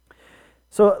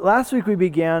So last week we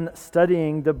began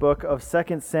studying the book of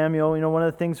 2 Samuel. One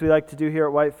of the things we like to do here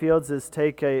at Whitefields is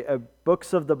take a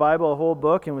books of the Bible, a whole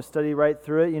book, and we'll study right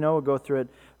through it. We'll go through it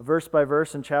verse by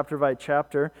verse and chapter by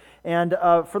chapter. And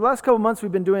for the last couple months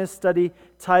we've been doing a study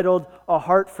titled A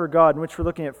Heart for God, in which we're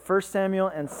looking at 1 Samuel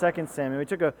and 2 Samuel. We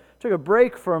took a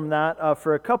break from that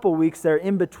for a couple weeks there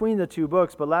in between the two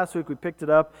books, but last week we picked it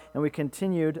up and we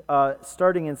continued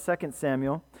starting in 2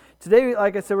 Samuel. Today,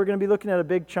 like I said, we're going to be looking at a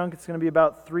big chunk. It's going to be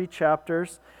about 3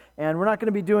 chapters. And we're not going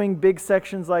to be doing big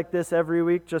sections like this every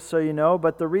week, just so you know.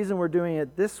 But the reason we're doing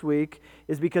it this week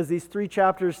is because these 3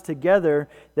 chapters together,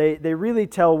 they really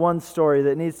tell one story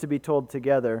that needs to be told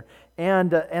together.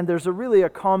 And there's a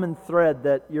common thread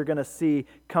that you're going to see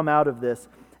come out of this.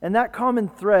 And that common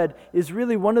thread is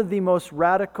really one of the most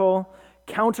radical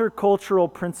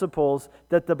countercultural principles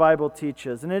that the Bible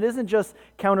teaches. And it isn't just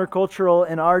countercultural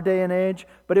in our day and age,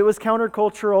 but it was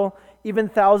countercultural even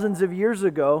thousands of years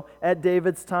ago at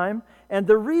David's time. And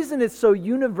the reason it's so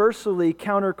universally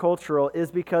countercultural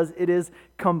is because it is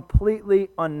completely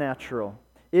unnatural.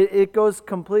 It goes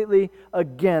completely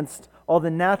against all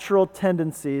the natural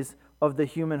tendencies of the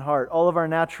human heart, all of our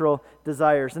natural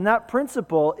desires. And that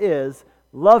principle is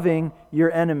loving your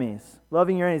enemies.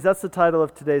 Loving your enemies. That's the title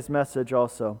of today's message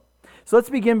also. So let's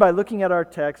begin by looking at our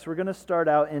text. We're going to start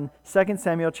out in 2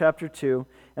 Samuel chapter 2,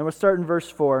 and we'll start in verse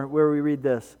 4, where we read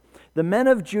this. The men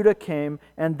of Judah came,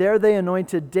 and there they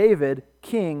anointed David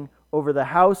king over the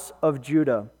house of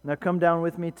Judah. Now come down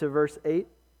with me to verse 8,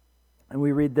 and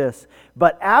we read this.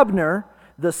 But Abner,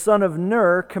 the son of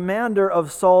Ner, commander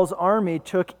of Saul's army,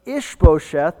 took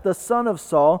Ishbosheth, the son of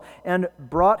Saul, and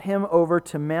brought him over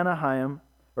to Mahanaim,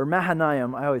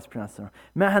 I always pronounce it wrong,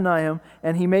 Mahanaim,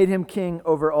 and he made him king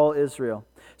over all Israel.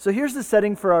 So here's the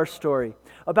setting for our story.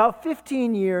 About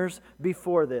 15 years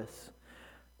before this,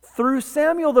 through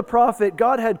Samuel the prophet,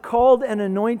 God had called and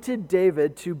anointed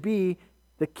David to be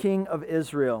the king of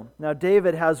Israel. Now,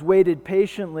 David has waited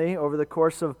patiently over the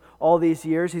course of all these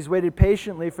years. He's waited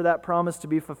patiently for that promise to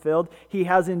be fulfilled. He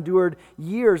has endured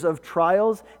years of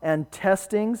trials and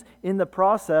testings in the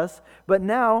process. But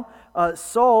now,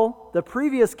 Saul, the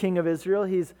previous king of Israel,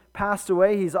 he's passed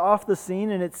away. He's off the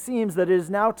scene, and it seems that it is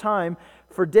now time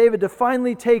for David to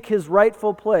finally take his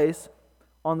rightful place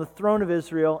on the throne of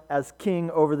Israel as king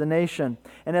over the nation.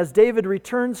 And as David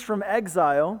returns from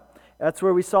exile, that's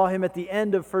where we saw him at the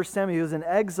end of 1 Samuel. He was in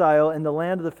exile in the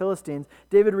land of the Philistines.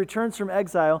 David returns from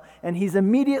exile, and he's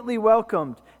immediately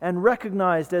welcomed and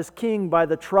recognized as king by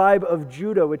the tribe of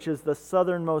Judah, which is the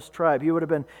southernmost tribe. He would have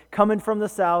been coming from the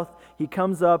south. He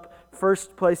comes up.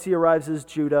 First place he arrives is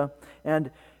Judah. And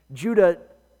Judah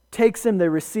takes him. They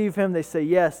receive him. They say,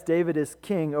 yes, David is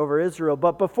king over Israel.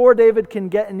 But before David can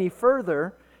get any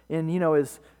further in,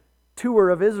 his tour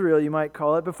of Israel, you might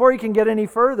call it. Before he can get any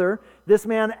further, this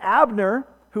man Abner,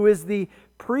 who is the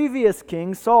previous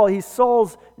king, Saul, he's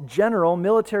Saul's general,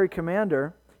 military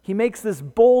commander, he makes this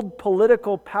bold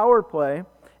political power play,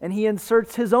 and he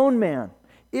inserts his own man,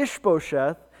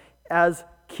 Ishbosheth, as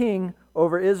king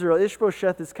over Israel.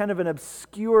 Ishbosheth is kind of an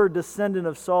obscure descendant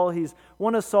of Saul. He's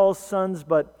one of Saul's sons,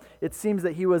 but it seems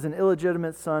that he was an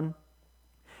illegitimate son.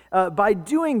 By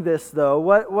doing this, though,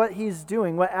 what he's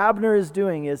doing, what Abner is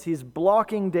doing, is he's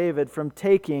blocking David from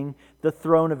taking the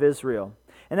throne of Israel.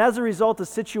 And as a result, a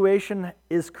situation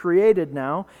is created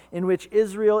now in which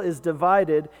Israel is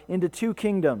divided into 2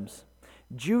 kingdoms.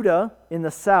 Judah in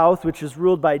the south, which is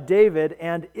ruled by David,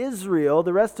 and Israel,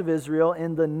 the rest of Israel,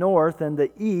 in the north and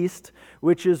the east,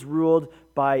 which is ruled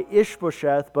by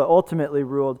Ishbosheth, but ultimately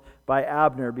ruled by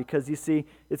Abner. Because you see,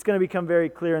 it's going to become very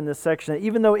clear in this section that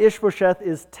even though Ishbosheth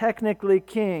is technically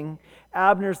king,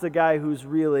 Abner's the guy who's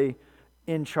really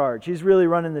in charge. He's really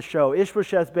running the show.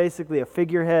 Ishbosheth's basically a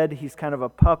figurehead. He's kind of a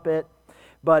puppet.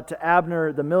 But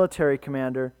Abner, the military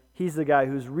commander, he's the guy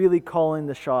who's really calling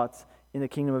the shots in the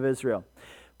kingdom of Israel.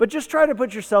 But just try to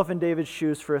put yourself in David's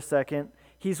shoes for a second.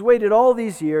 He's waited all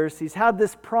these years. He's had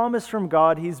this promise from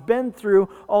God. He's been through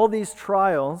all these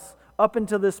trials up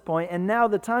until this point, and now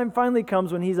the time finally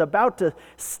comes when he's about to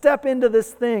step into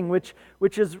this thing which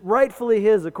is rightfully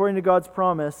his according to God's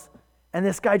promise, and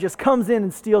this guy just comes in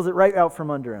and steals it right out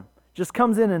from under him. Just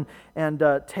comes in and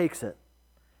takes it.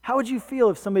 How would you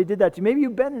feel if somebody did that to you? Maybe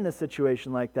you've been in a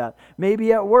situation like that.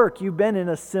 Maybe at work you've been in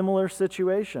a similar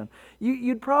situation.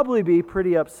 You'd probably be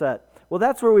pretty upset. Well,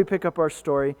 that's where we pick up our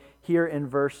story here in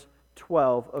verse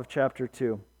 12 of chapter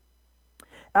 2.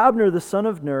 Abner, the son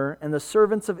of Ner, and the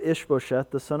servants of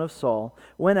Ishbosheth, the son of Saul,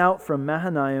 went out from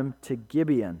Mahanaim to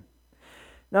Gibeon.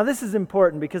 Now this is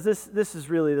important because this is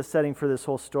really the setting for this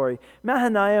whole story.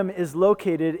 Mahanaim is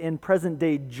located in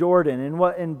present-day Jordan, in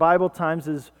what in Bible times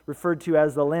is referred to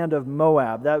as the land of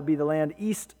Moab. That would be the land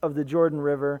east of the Jordan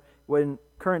River, in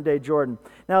current-day Jordan.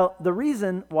 Now the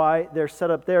reason why they're set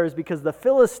up there is because the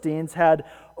Philistines had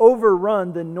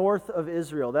overrun the north of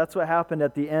Israel. That's what happened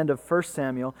at the end of 1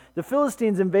 Samuel. The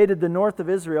Philistines invaded the north of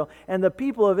Israel, and the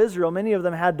people of Israel, many of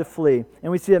them had to flee.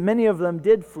 And we see that many of them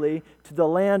did flee to the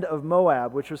land of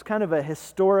Moab, which was kind of a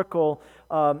historical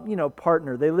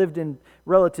partner. They lived in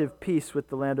relative peace with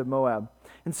the land of Moab.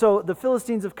 And so the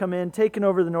Philistines have come in, taken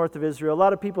over the north of Israel. A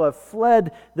lot of people have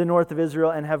fled the north of Israel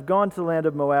and have gone to the land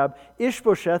of Moab.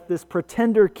 Ishbosheth, this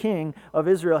pretender king of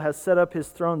Israel, has set up his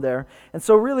throne there. And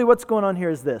so really what's going on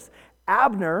here is this.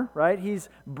 Abner, right, he's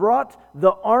brought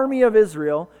the army of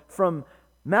Israel from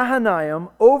Mahanaim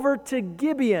over to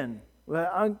Gibeon.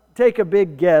 Well, I'll take a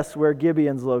big guess where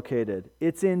Gibeon's located.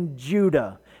 It's in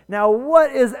Judah. Now,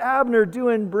 what is Abner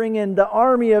doing bringing the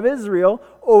army of Israel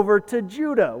over to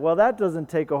Judah? Well, that doesn't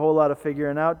take a whole lot of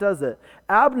figuring out, does it?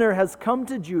 Abner has come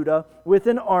to Judah with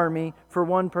an army for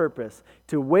one purpose,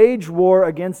 to wage war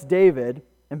against David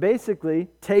and basically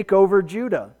take over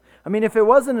Judah. I mean, if it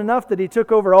wasn't enough that he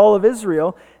took over all of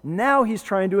Israel, now he's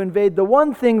trying to invade the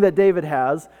one thing that David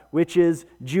has, which is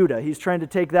Judah. He's trying to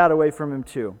take that away from him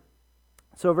too.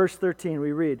 So verse 13,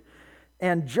 we read,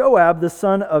 "And Joab, the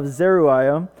son of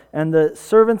Zeruiah, and the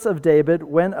servants of David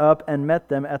went up and met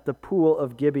them at the pool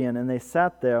of Gibeon, and they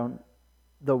sat there,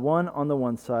 the one on the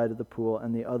one side of the pool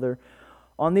and the other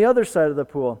on the other side of the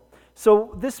pool."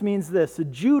 So this means this.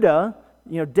 Judah,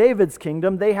 David's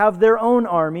kingdom, they have their own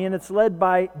army, and it's led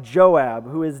by Joab,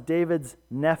 who is David's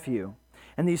nephew.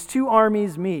 And these two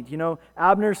armies meet.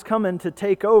 Abner's coming to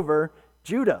take over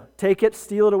Judah, take it,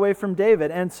 steal it away from David.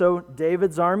 And so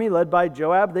David's army, led by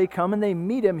Joab, they come and they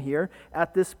meet him here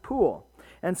at this pool.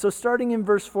 And so starting in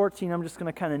verse 14, I'm just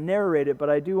going to kind of narrate it, but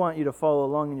I do want you to follow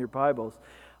along in your Bibles.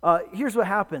 Here's what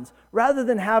happens. Rather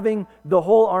than having the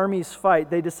whole armies fight,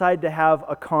 they decide to have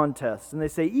a contest. And they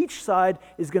say each side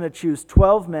is going to choose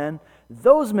 12 men.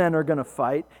 Those men are going to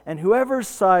fight, and whoever's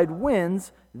side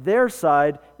wins, their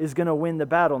side is going to win the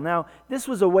battle. Now, this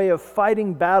was a way of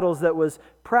fighting battles that was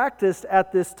practiced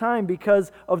at this time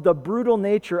because of the brutal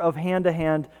nature of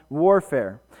hand-to-hand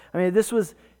warfare. I mean, this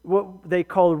was what they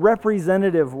call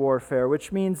representative warfare,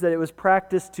 which means that it was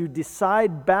practiced to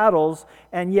decide battles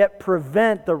and yet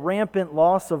prevent the rampant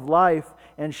loss of life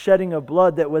and shedding of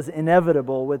blood that was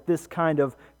inevitable with this kind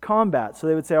of combat. So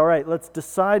they would say, all right, let's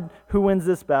decide who wins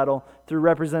this battle through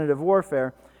representative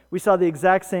warfare. We saw the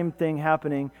exact same thing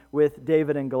happening with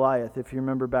David and Goliath, if you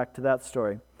remember back to that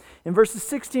story. In verses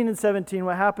 16 and 17,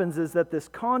 what happens is that this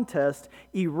contest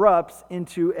erupts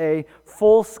into a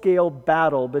full-scale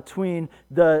battle between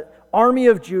the army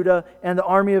of Judah and the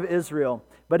army of Israel.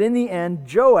 But in the end,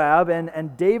 Joab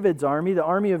and David's army, the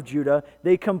army of Judah,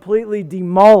 they completely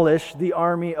demolish the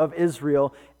army of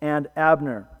Israel and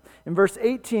Abner. In verse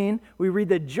 18, we read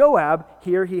that Joab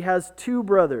here, he has two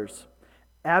brothers,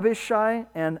 Abishai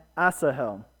and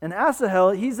Asahel. And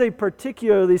Asahel, he's a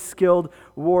particularly skilled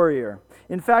warrior.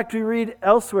 In fact, we read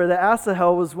elsewhere that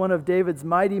Asahel was one of David's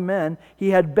mighty men. He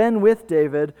had been with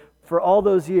David for all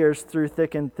those years through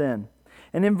thick and thin.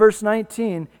 And in verse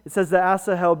 19, it says that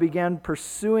Asahel began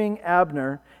pursuing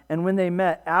Abner, and when they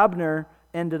met, Abner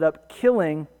ended up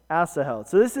killing Asahel.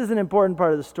 So this is an important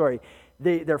part of the story.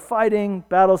 They're fighting,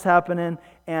 battles happening,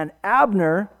 and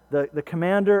Abner, the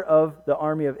commander of the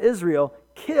army of Israel,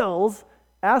 kills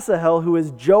Asahel, who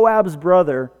is Joab's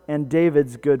brother and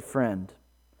David's good friend.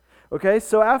 Okay,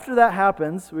 so after that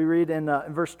happens, we read in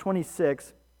verse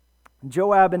 26,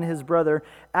 Joab and his brother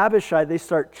Abishai, they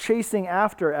start chasing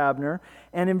after Abner.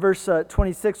 And in verse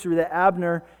 26, we read that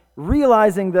Abner,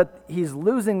 realizing that he's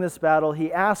losing this battle,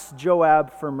 he asks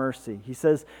Joab for mercy. He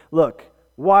says, look,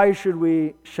 why should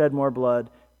we shed more blood?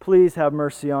 Please have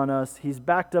mercy on us. He's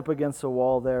backed up against a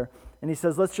wall there. And he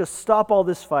says, let's just stop all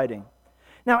this fighting.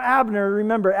 Now Abner,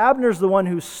 remember, Abner's the one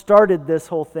who started this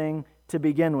whole thing to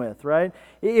begin with, right?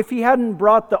 If he hadn't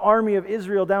brought the army of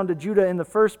Israel down to Judah in the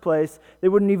first place, they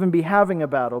wouldn't even be having a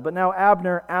battle. But now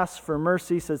Abner asks for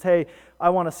mercy, says, hey, I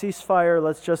want a ceasefire.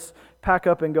 Let's just pack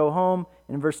up and go home.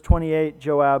 In verse 28,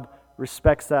 Joab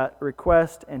respects that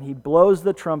request, and he blows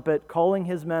the trumpet, calling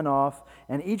his men off,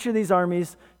 and each of these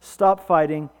armies stop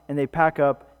fighting, and they pack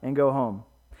up and go home.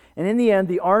 And in the end,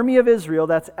 the army of Israel,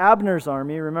 that's Abner's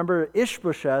army, remember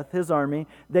Ishbosheth, his army,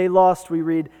 they lost, we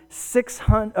read,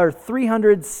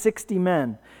 360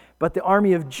 men. But the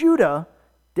army of Judah,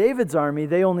 David's army,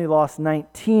 they only lost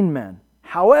 19 men.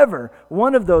 However,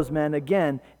 one of those men,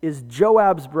 again, is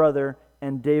Joab's brother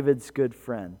and David's good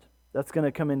friend. That's going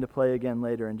to come into play again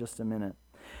later in just a minute.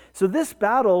 So this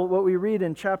battle, what we read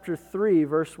in chapter 3,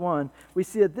 verse 1, we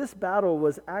see that this battle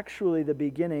was actually the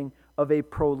beginning of a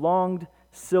prolonged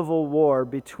civil war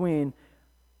between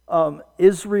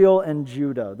Israel and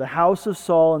Judah, the house of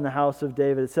Saul and the house of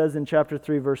David. It says in chapter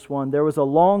 3, verse 1, there was a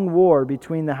long war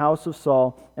between the house of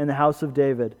Saul and the house of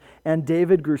David, and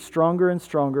David grew stronger and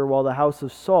stronger while the house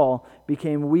of Saul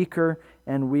became weaker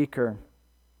and weaker.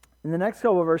 In the next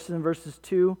couple of verses, in verses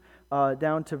 2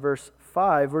 down to verse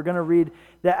 5, we're going to read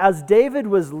that as David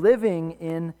was living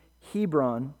in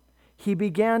Hebron, he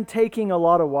began taking a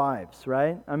lot of wives,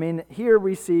 right? I mean, here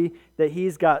we see that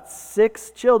he's got 6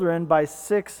 children by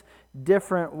 6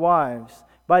 different wives.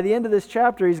 By the end of this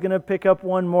chapter, he's going to pick up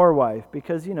one more wife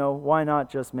because, why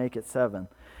not just make it 7?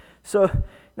 So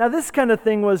now this kind of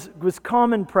thing was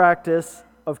common practice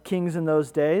of kings in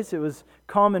those days. It was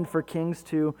common for kings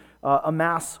to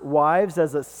amass wives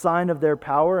as a sign of their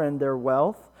power and their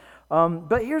wealth.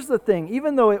 But here's the thing,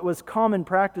 even though it was common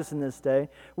practice in this day,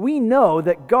 we know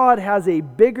that God has a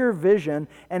bigger vision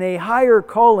and a higher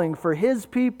calling for His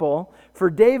people, for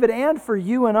David and for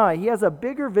you and I. He has a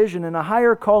bigger vision and a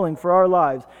higher calling for our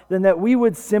lives than that we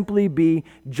would simply be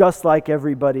just like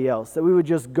everybody else, that we would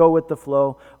just go with the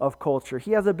flow of culture.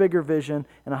 He has a bigger vision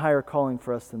and a higher calling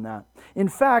for us than that. In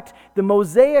fact, the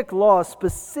Mosaic Law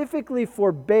specifically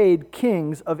forbade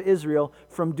kings of Israel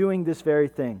from doing this very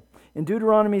thing. In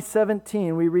Deuteronomy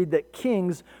 17, we read that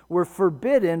kings were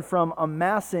forbidden from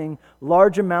amassing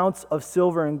large amounts of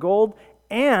silver and gold,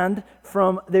 and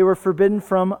they were forbidden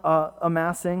from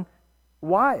amassing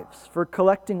wives, for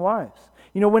collecting wives.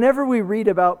 Whenever we read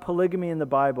about polygamy in the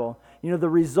Bible, the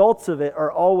results of it are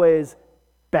always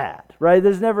bad, right?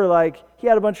 There's never like, he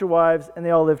had a bunch of wives and they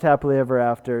all lived happily ever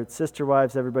after. It's sister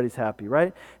wives, everybody's happy,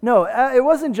 right? No, it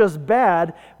wasn't just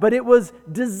bad, but it was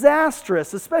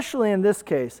disastrous, especially in this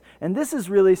case. And this is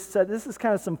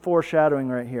kind of some foreshadowing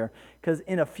right here. Because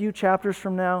in a few chapters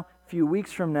from now, a few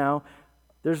weeks from now,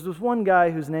 there's this one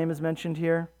guy whose name is mentioned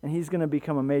here, and he's going to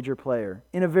become a major player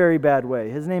in a very bad way.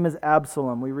 His name is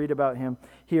Absalom. We read about him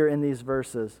here in these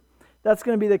verses. That's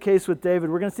going to be the case with David.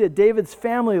 We're going to see that David's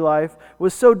family life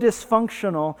was so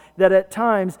dysfunctional that at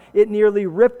times it nearly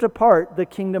ripped apart the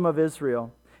kingdom of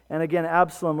Israel. And again,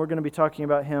 Absalom, we're going to be talking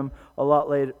about him a lot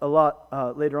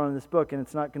later on in this book, and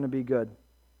it's not going to be good.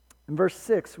 In verse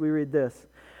 6, we read this.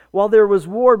 While there was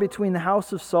war between the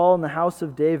house of Saul and the house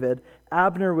of David,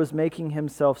 Abner was making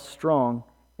himself strong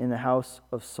in the house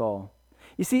of Saul.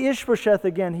 You see, Ishbosheth,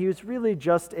 again, he was really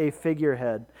just a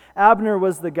figurehead. Abner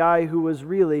was the guy who was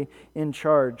really in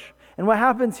charge. And what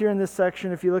happens here in this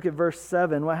section, if you look at verse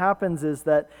 7, what happens is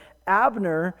that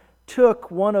Abner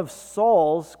took one of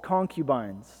Saul's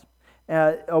concubines,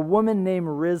 a woman named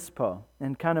Rizpah,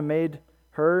 and kind of made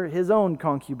her his own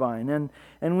concubine. And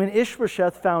when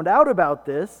Ishbosheth found out about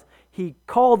this, he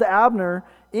called Abner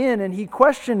in and he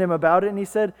questioned him about it, and he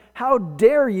said, "How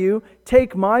dare you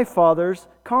take my father's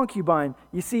concubine?"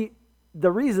 You see,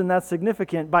 the reason that's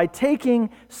significant, by taking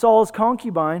Saul's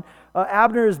concubine,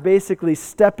 Abner is basically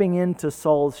stepping into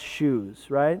Saul's shoes,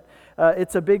 right?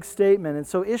 It's a big statement, and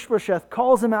so Ishbosheth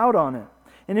calls him out on it.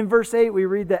 And in verse 8, we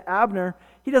read that Abner,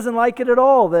 he doesn't like it at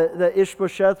all that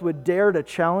Ishbosheth would dare to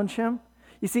challenge him.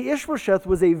 You see, Ishbosheth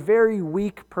was a very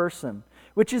weak person,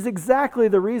 which is exactly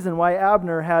the reason why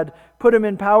Abner had put him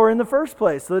in power in the first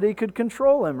place, so that he could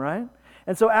control him, right?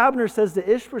 And so Abner says to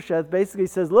Ishbosheth, basically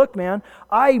says, "Look, man,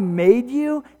 I made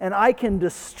you and I can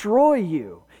destroy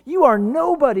you. You are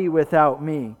nobody without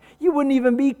me. You wouldn't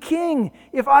even be king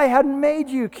if I hadn't made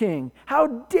you king. How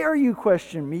dare you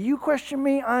question me? You question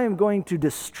me, I am going to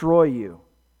destroy you."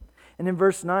 And in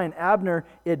verse 9, Abner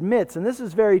admits, and this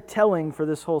is very telling for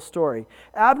this whole story,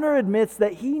 Abner admits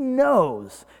that he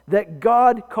knows that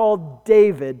God called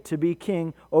David to be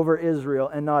king over Israel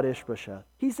and not Ishbosheth.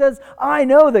 He says, "I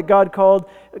know that God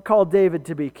called David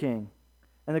to be king."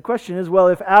 And the question is, well,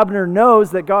 if Abner knows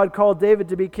that God called David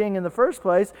to be king in the first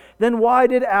place, then why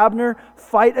did Abner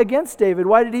fight against David?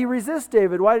 Why did he resist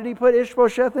David? Why did he put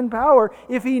Ishbosheth in power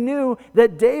if he knew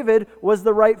that David was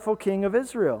the rightful king of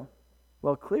Israel?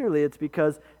 Well, clearly it's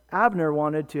because Abner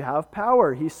wanted to have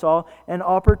power. He saw an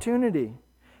opportunity.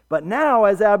 But now,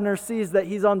 as Abner sees that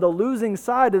he's on the losing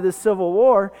side of this civil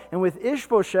war, and with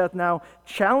Ishbosheth now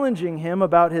challenging him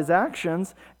about his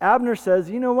actions, Abner says,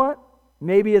 "You know what?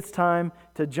 Maybe it's time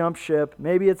to jump ship.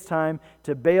 Maybe it's time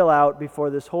to bail out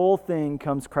before this whole thing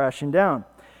comes crashing down."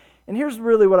 And here's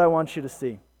really what I want you to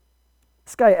see.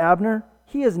 This guy Abner,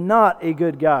 he is not a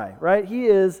good guy, right? He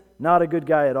is not a good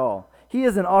guy at all. He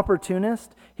is an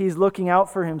opportunist. He's looking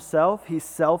out for himself. He's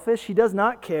selfish. He does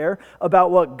not care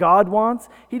about what God wants.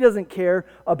 He doesn't care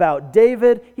about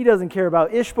David. He doesn't care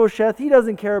about Ishbosheth. He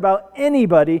doesn't care about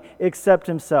anybody except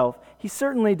himself. He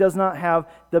certainly does not have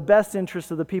the best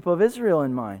interests of the people of Israel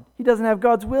in mind. He doesn't have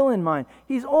God's will in mind.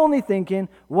 He's only thinking,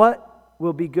 what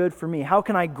will be good for me? How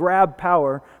can I grab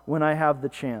power when I have the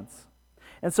chance?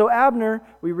 And so Abner,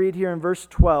 we read here in verse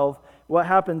 12, what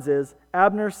happens is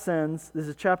Abner sends, this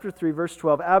is chapter 3, verse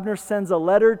 12, Abner sends a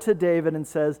letter to David and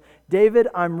says, David,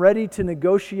 I'm ready to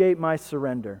negotiate my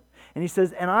surrender. And he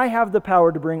says, and I have the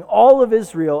power to bring all of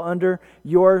Israel under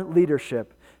your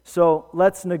leadership. So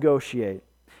let's negotiate.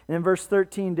 And in verse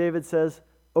 13, David says,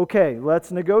 okay,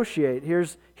 let's negotiate.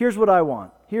 Here's what I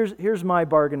want. Here's my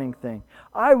bargaining thing.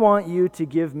 I want you to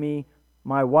give me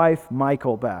my wife,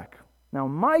 Michal, back. Now,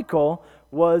 Michal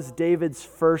was David's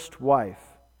first wife.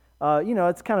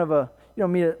 It's kind of you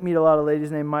don't meet a lot of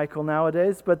ladies named Michal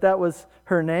nowadays, but that was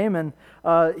her name, and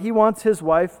he wants his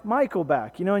wife, Michal,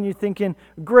 back. And you're thinking,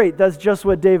 great, that's just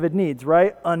what David needs,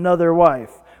 right? Another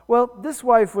wife. Well, this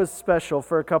wife was special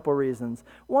for a couple reasons.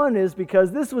 One is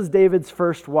because this was David's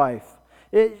first wife.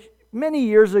 Many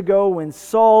years ago, when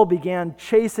Saul began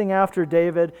chasing after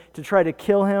David to try to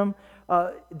kill him,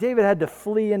 David had to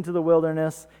flee into the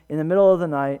wilderness in the middle of the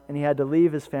night, and he had to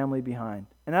leave his family behind.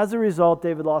 And as a result,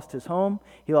 David lost his home,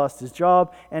 he lost his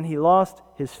job, and he lost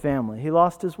his family. He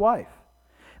lost his wife.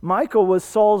 Michal was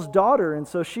Saul's daughter, and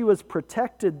so she was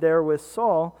protected there with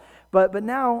Saul. But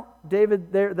now,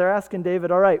 David, they're asking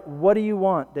David, all right, what do you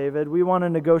want, David? We want to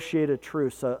negotiate a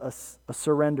truce, a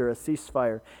surrender, a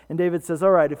ceasefire. And David says,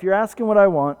 all right, if you're asking what I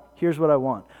want, here's what I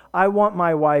want. I want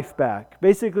my wife back.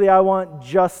 Basically, I want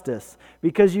justice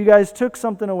because you guys took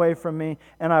something away from me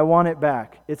and I want it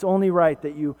back. It's only right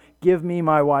that you give me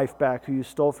my wife back who you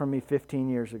stole from me 15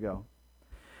 years ago.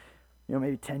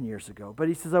 Maybe 10 years ago. But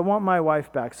he says, I want my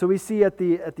wife back. So we see at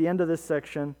the end of this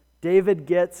section, David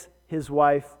gets his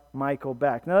wife Michal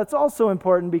back. Now that's also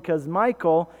important because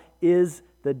Michal is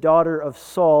the daughter of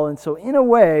Saul, and so in a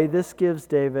way this gives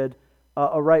David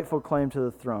a rightful claim to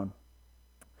the throne.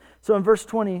 So in verse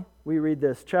 20 we read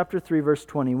this, chapter 3 verse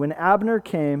 20, when Abner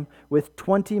came with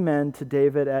 20 men to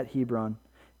David at Hebron,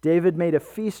 David made a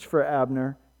feast for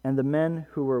Abner and the men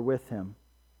who were with him.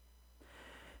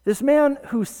 This man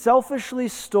who selfishly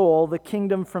stole the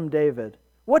kingdom from David,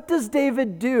 what does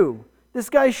David do? This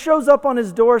guy shows up on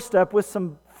his doorstep with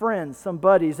some friends, some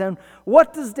buddies. And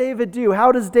what does David do?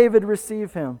 How does David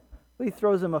receive him? Well, he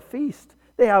throws him a feast.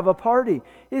 They have a party.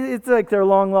 It's like they're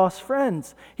long-lost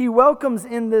friends. He welcomes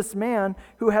in this man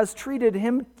who has treated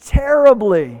him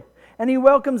terribly. And he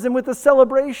welcomes him with a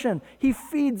celebration. He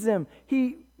feeds him.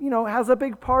 He, has a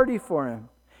big party for him.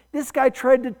 This guy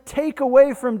tried to take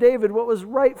away from David what was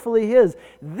rightfully his.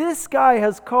 This guy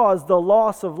has caused the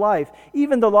loss of life,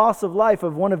 even the loss of life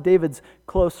of one of David's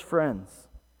close friends.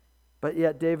 But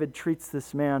yet David treats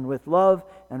this man with love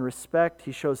and respect.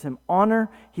 He shows him honor.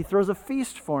 He throws a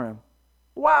feast for him.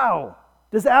 Wow!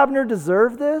 Does Abner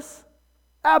deserve this?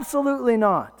 Absolutely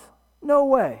not. No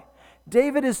way.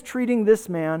 David is treating this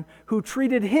man who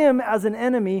treated him as an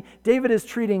enemy. David is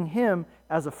treating him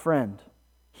as a friend.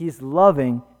 He's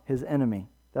loving his enemy.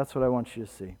 That's what I want you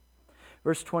to see.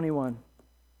 Verse 21,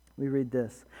 we read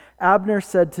this. Abner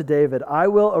said to David, I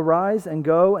will arise and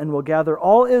go and will gather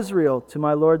all Israel to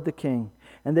my lord the king,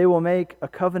 and they will make a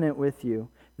covenant with you,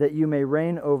 that you may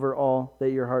reign over all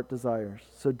that your heart desires.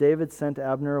 So David sent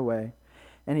Abner away,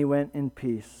 and he went in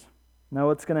peace. Now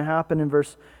what's going to happen in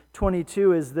verse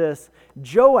 22 is this.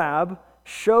 Joab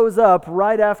shows up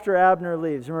right after Abner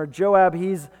leaves. Remember, Joab,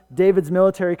 he's David's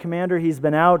military commander. He's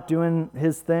been out doing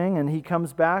his thing, and he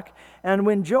comes back. And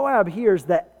when Joab hears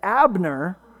that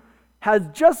Abner has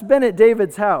just been at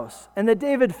David's house, and that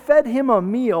David fed him a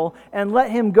meal and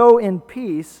let him go in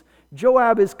peace,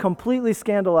 Joab is completely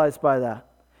scandalized by that.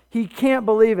 He can't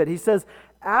believe it. He says,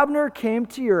 Abner came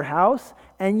to your house,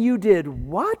 and you did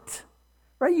what?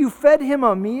 Right? You fed him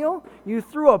a meal? You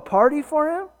threw a party for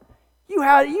him?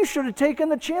 You should have taken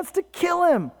the chance to kill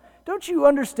him. Don't you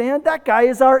understand? That guy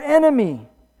is our enemy.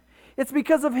 It's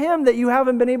because of him that you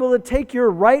haven't been able to take your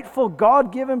rightful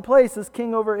God-given place as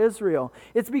king over Israel.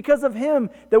 It's because of him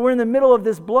that we're in the middle of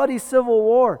this bloody civil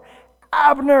war.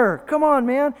 Abner, come on,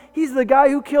 man. He's the guy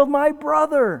who killed my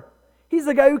brother. He's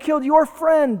the guy who killed your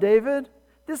friend, David.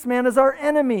 This man is our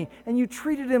enemy, and you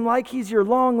treated him like he's your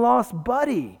long-lost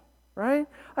buddy. Right?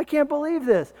 I can't believe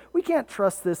this. We can't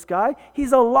trust this guy.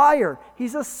 He's a liar.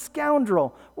 He's a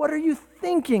scoundrel. What are you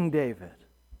thinking, David?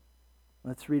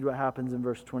 Let's read what happens in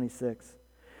verse 26.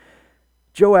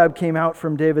 Joab came out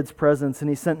from David's presence, and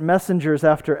he sent messengers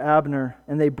after Abner,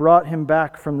 and they brought him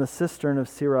back from the cistern of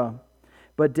Sirah.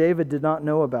 But David did not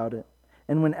know about it.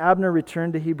 And when Abner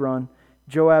returned to Hebron,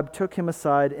 Joab took him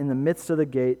aside in the midst of the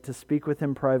gate to speak with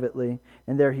him privately,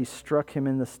 and there he struck him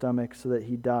in the stomach so that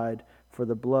he died for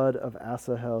the blood of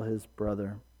Asahel his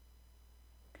brother.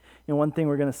 You know, one thing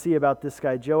we're going to see about this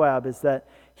guy Joab is that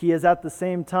he is at the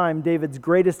same time David's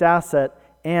greatest asset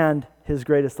and his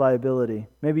greatest liability.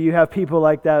 Maybe you have people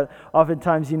like that.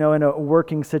 Oftentimes, in a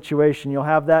working situation, you'll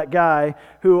have that guy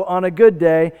who on a good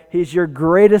day, he's your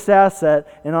greatest asset,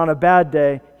 and on a bad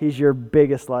day, he's your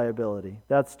biggest liability.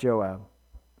 That's Joab.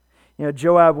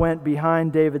 Joab went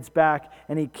behind David's back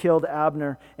and he killed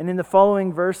Abner. And in the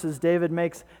following verses, David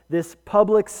makes this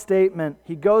public statement.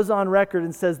 He goes on record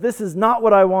and says, "This is not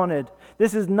what I wanted.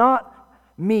 This is not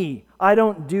me. I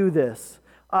don't do this."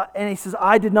 And he says,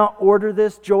 "I did not order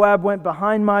this. Joab went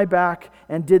behind my back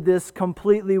and did this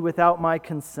completely without my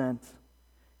consent."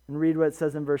 And read what it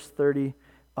says in verse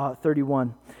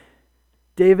 31.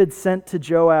 David sent to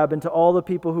Joab and to all the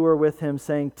people who were with him,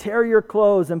 saying, "Tear your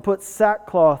clothes and put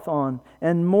sackcloth on,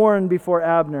 and mourn before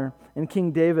Abner." And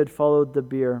King David followed the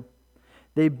bier.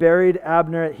 They buried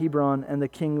Abner at Hebron, and the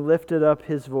king lifted up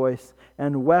his voice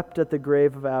and wept at the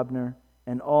grave of Abner,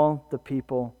 and all the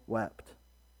people wept.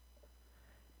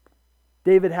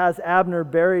 David has Abner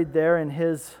buried there in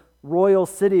his royal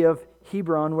city of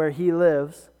Hebron, where he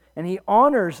lives. And he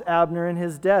honors Abner in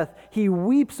his death. He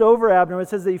weeps over Abner. It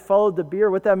says that he followed the bier.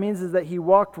 What that means is that he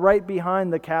walked right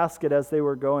behind the casket as they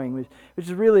were going, which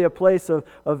is really a place of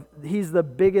he's the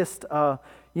biggest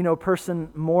person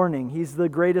mourning. He's the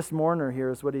greatest mourner here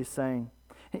is what he's saying.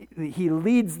 He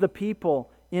leads the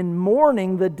people in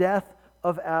mourning the death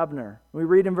of Abner. We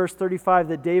read in verse 35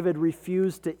 that David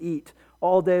refused to eat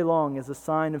all day long as a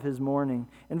sign of his mourning.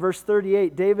 In verse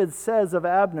 38, David says of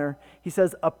Abner, he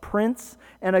says, "A prince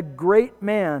and a great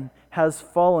man has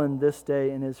fallen this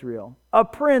day in Israel." A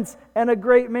prince and a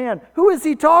great man. Who is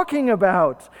he talking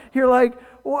about? You're like,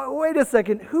 wait a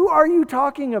second, who are you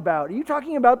talking about? Are you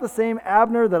talking about the same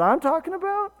Abner that I'm talking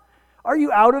about? Are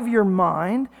you out of your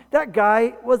mind? That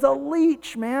guy was a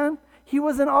leech, man. He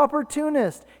was an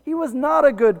opportunist. He was not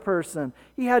a good person.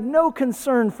 He had no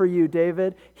concern for you,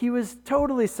 David. He was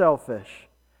totally selfish.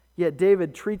 Yet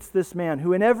David treats this man,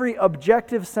 who in every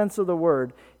objective sense of the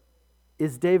word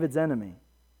is David's enemy.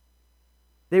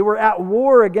 They were at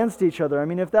war against each other. I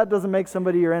mean, if that doesn't make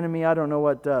somebody your enemy, I don't know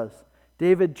what does.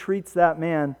 David treats that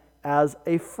man as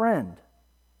a friend.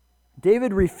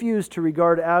 David refused to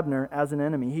regard Abner as an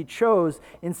enemy. He chose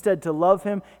instead to love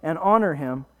him and honor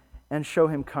him and show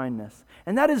him kindness.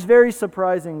 And that is very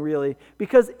surprising, really,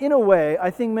 because in a way,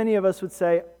 I think many of us would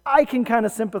say, I can kind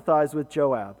of sympathize with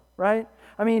Joab, right?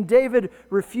 I mean, David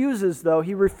refuses, though.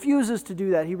 He refuses to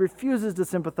do that. He refuses to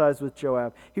sympathize with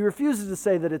Joab. He refuses to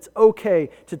say that it's okay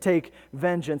to take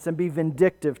vengeance and be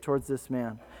vindictive towards this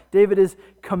man. David is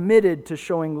committed to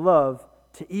showing love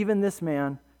to even this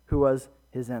man who was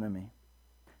his enemy.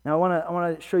 Now, I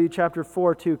want to show you chapter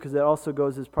 4, too, because it also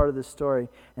goes as part of this story,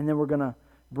 and then we're going to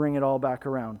bring it all back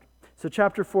around. So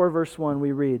chapter 4, verse 1,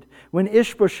 we read, "When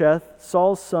Ishbosheth,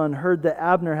 Saul's son, heard that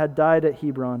Abner had died at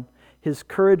Hebron, his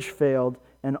courage failed,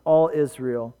 and all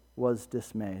Israel was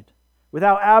dismayed."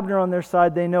 Without Abner on their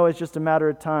side, they know it's just a matter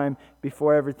of time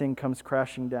before everything comes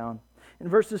crashing down. In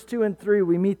verses 2 and 3,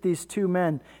 we meet these two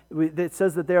men. It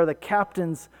says that they are the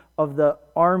captains of the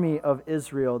army of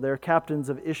Israel. They're captains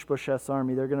of Ishbosheth's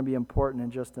army. They're going to be important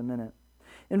in just a minute.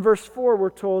 In verse 4, we're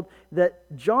told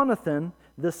that Jonathan,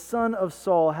 the son of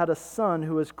Saul, had a son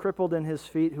who was crippled in his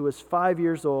feet, who was 5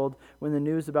 years old when the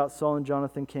news about Saul and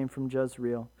Jonathan came from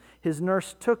Jezreel. His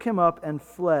nurse took him up and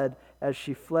fled as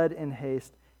she fled in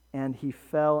haste, and he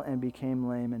fell and became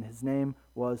lame, and his name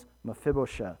was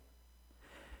Mephibosheth.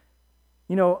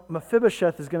 You know,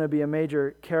 Mephibosheth is going to be a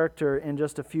major character in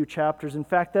just a few chapters. In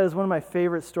fact, that is one of my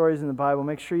favorite stories in the Bible.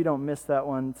 Make sure you don't miss that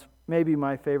one. It's maybe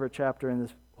my favorite chapter in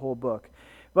this whole book.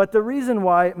 But the reason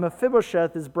why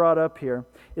Mephibosheth is brought up here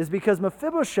is because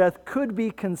Mephibosheth could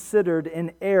be considered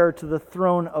an heir to the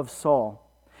throne of Saul.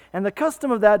 And the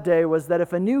custom of that day was that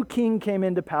if a new king came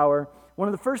into power, one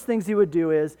of the first things he would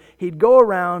do is he'd go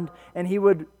around and he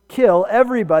would kill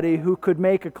everybody who could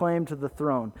make a claim to the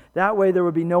throne. That way there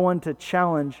would be no one to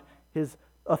challenge his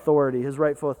authority, his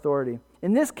rightful authority.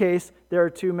 In this case, there are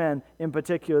two men in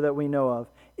particular that we know of,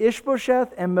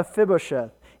 Ishbosheth and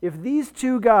Mephibosheth. If these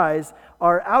two guys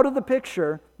are out of the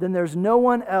picture, then there's no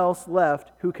one else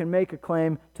left who can make a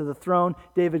claim to the throne.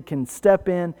 David can step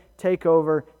in, take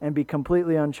over, and be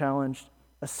completely unchallenged,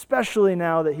 especially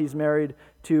now that he's married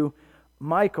to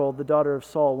Michal, the daughter of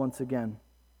Saul, once again.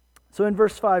 So in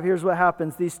verse 5, here's what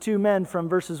happens. These two men from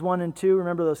verses 1 and 2,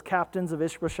 remember those captains of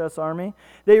Ishbosheth's army?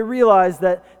 They realize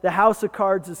that the house of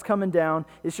cards is coming down.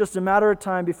 It's just a matter of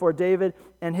time before David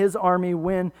and his army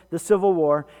win the civil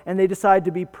war, and they decide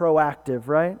to be proactive,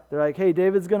 right? They're like, hey,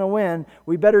 David's going to win.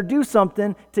 We better do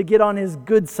something to get on his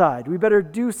good side. We better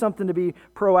do something to be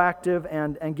proactive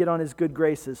and get on his good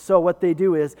graces. So what they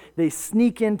do is they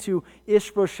sneak into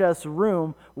Ishbosheth's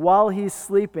room while he's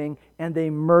sleeping, and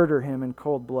they murder him in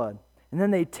cold blood. And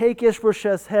then they take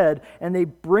Ishbosheth's head and they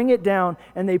bring it down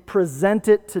and they present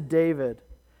it to David.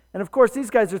 And of course, these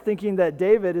guys are thinking that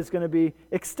David is going to be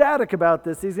ecstatic about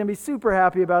this. He's going to be super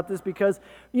happy about this because,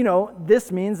 this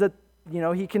means that,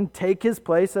 he can take his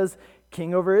place as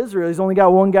king over Israel. He's only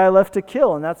got one guy left to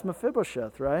kill, and that's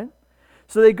Mephibosheth, right?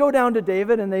 So they go down to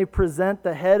David and they present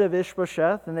the head of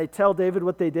Ishbosheth and they tell David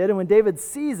what they did. And when David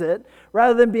sees it,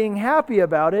 rather than being happy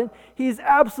about it, he's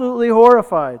absolutely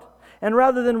horrified. And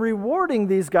rather than rewarding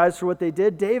these guys for what they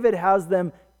did, David has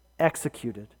them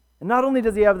executed. And not only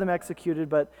does he have them executed,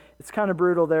 but it's kind of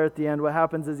brutal there at the end. What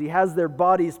happens is he has their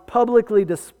bodies publicly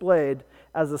displayed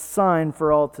as a sign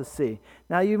for all to see.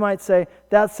 Now you might say,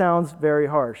 that sounds very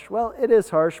harsh. Well, it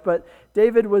is harsh, but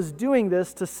David was doing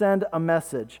this to send a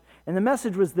message. And the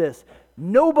message was this: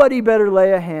 nobody better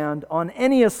lay a hand on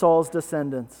any of Saul's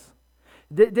descendants.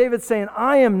 David's saying,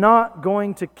 I am not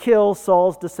going to kill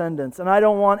Saul's descendants, and I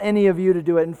don't want any of you to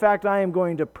do it. In fact, I am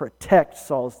going to protect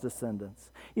Saul's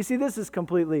descendants. You see, this is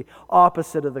completely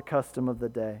opposite of the custom of the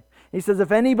day. He says,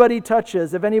 if anybody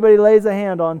lays a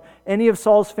hand on any of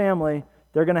Saul's family,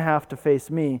 they're going to have to face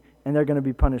me, and they're going to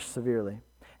be punished severely.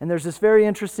 And there's this very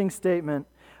interesting statement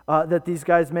that these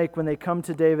guys make when they come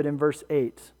to David in verse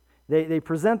 8. They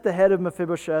present the head of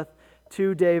Mephibosheth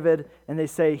to David, and they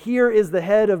say, here is the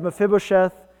head of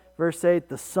Mephibosheth, verse 8,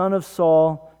 the son of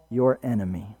Saul, your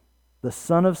enemy. The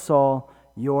son of Saul,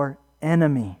 your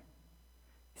enemy.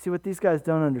 You see, what these guys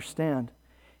don't understand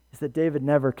is that David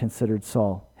never considered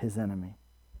Saul his enemy.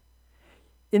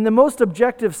 In the most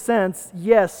objective sense,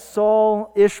 yes,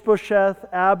 Saul, Ishbosheth,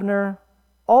 Abner,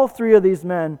 all three of these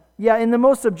men, in the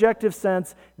most objective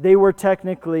sense, they were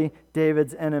technically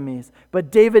David's enemies.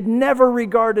 But David never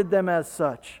regarded them as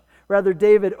such. Rather,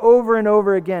 David, over and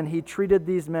over again, he treated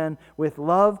these men with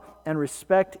love and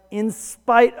respect in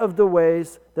spite of the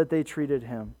ways that they treated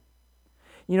him.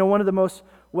 One of the most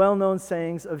well-known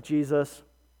sayings of Jesus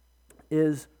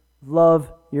is,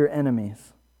 love your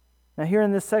enemies. Now here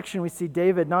in this section, we see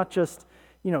David not just,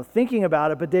 thinking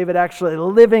about it, but David actually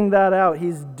living that out.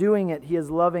 He's doing it. He is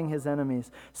loving his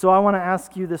enemies. So I want to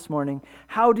ask you this morning,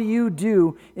 how do you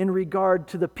do in regard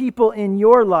to the people in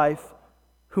your life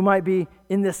who might be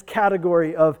in this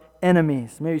category of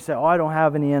enemies? Maybe you say, I don't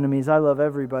have any enemies. I love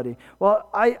everybody. Well,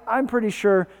 I'm pretty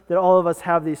sure that all of us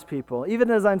have these people.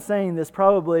 Even as I'm saying this,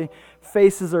 probably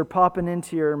faces are popping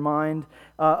into your mind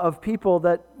of people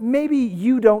that maybe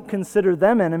you don't consider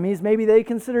them enemies. Maybe they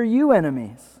consider you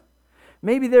enemies.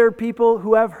 Maybe there are people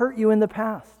who have hurt you in the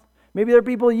past. Maybe there are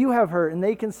people you have hurt and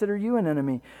they consider you an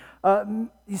enemy.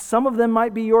 Some of them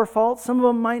might be your fault. Some of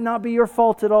them might not be your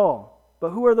fault at all. But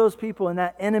who are those people in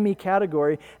that enemy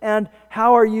category, and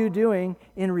how are you doing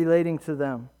in relating to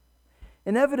them?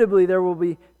 Inevitably, there will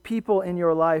be people in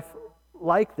your life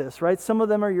like this, right? Some of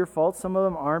them are your fault, some of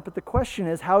them aren't, but the question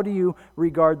is, how do you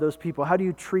regard those people? How do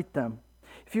you treat them?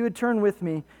 If you would turn with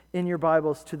me in your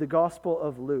Bibles to the Gospel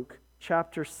of Luke,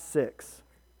 chapter 6.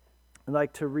 I'd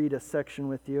like to read a section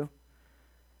with you.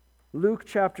 Luke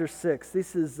chapter 6.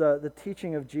 This is the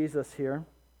teaching of Jesus here.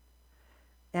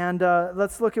 And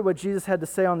let's look at what Jesus had to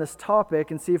say on this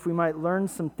topic and see if we might learn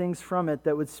some things from it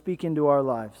that would speak into our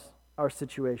lives, our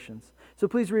situations. So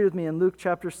please read with me in Luke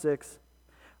chapter 6,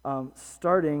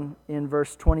 starting in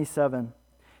verse 27.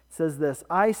 It says this,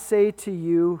 I say to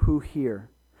you who hear,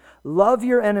 love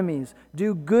your enemies,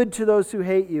 do good to those who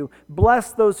hate you,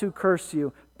 bless those who curse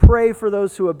you, pray for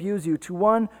those who abuse you. To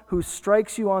one who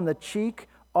strikes you on the cheek,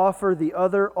 offer the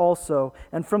other also.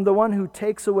 And from the one who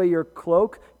takes away your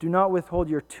cloak, do not withhold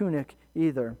your tunic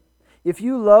either. If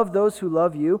you love those who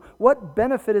love you, what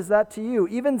benefit is that to you?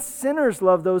 Even sinners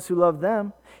love those who love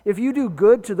them. If you do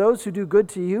good to those who do good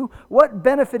to you, what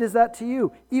benefit is that to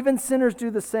you? Even sinners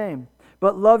do the same.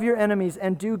 But love your enemies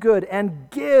and do good and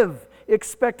give,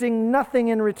 expecting nothing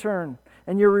in return.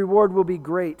 And your reward will be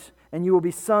great, and you will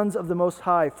be sons of the Most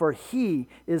High, for He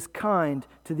is kind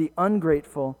to the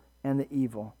ungrateful and the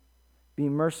evil. Be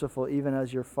merciful even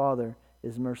as your Father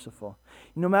is merciful.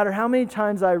 No matter how many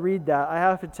times I read that, I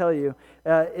have to tell you,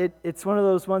 it's one of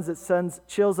those ones that sends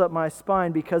chills up my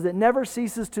spine because it never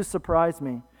ceases to surprise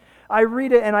me. I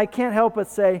read it and I can't help but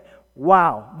say,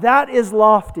 wow, that is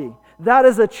lofty. That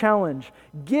is a challenge.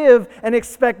 Give and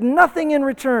expect nothing in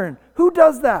return. Who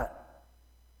does that?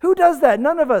 Who does that?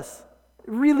 None of us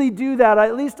really do that.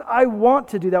 At least I want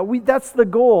to do that. That's the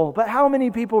goal. But how many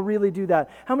people really do that?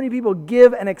 How many people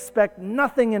give and expect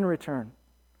nothing in return?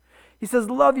 He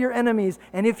says, love your enemies,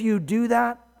 and if you do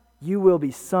that, you will be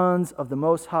sons of the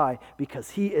Most High, because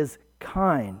He is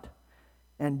kind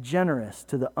and generous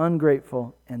to the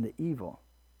ungrateful and the evil.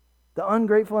 The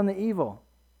ungrateful and the evil.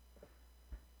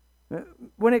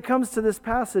 When it comes to this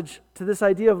passage, to this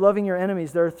idea of loving your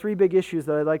enemies, there are three big issues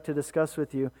that I'd like to discuss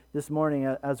with you this morning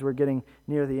as we're getting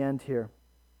near the end here.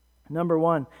 Number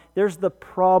one, there's the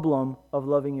problem of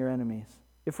loving your enemies.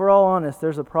 If we're all honest,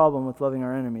 there's a problem with loving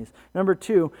our enemies. Number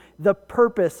two, the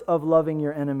purpose of loving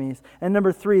your enemies. And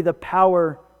number three, the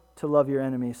power to love your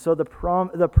enemies. So the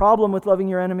problem with loving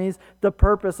your enemies, the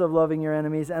purpose of loving your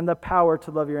enemies, and the power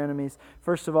to love your enemies.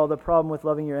 First of all, the problem with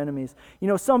loving your enemies. You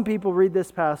know, some people read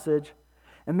this passage,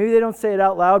 and maybe they don't say it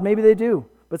out loud, maybe they do.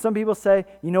 But some people say,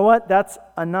 you know what, that's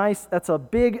a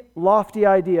big, lofty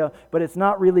idea, but it's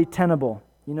not really tenable.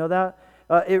 You know that?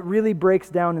 It really breaks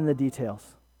down in the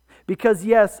details. Because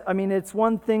yes, I mean, it's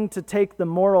one thing to take the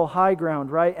moral high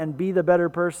ground, right, and be the better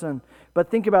person. But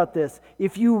think about this.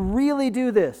 If you really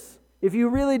do this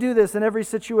in every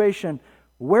situation,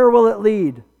 where will it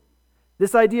lead?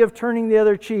 This idea of turning the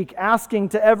other cheek, asking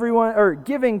to everyone, or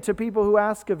giving to people who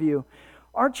ask of you,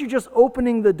 aren't you just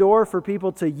opening the door for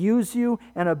people to use you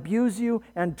and abuse you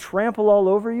and trample all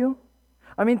over you?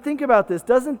 I mean, think about this.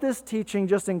 Doesn't this teaching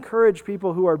just encourage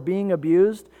people who are being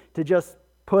abused to just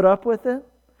put up with it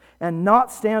and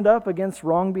not stand up against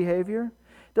wrong behavior?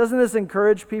 Doesn't this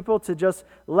encourage people to just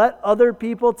let other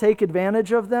people take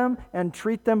advantage of them and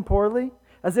treat them poorly?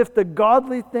 As if the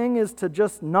godly thing is to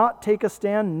just not take a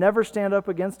stand, never stand up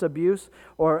against abuse,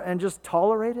 and just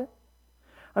tolerate it?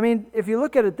 I mean, if you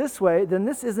look at it this way, then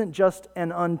this isn't just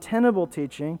an untenable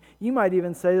teaching. You might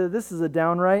even say that this is a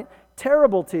downright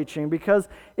terrible teaching, because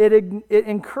it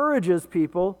encourages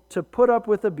people to put up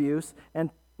with abuse and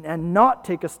not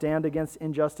take a stand against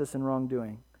injustice and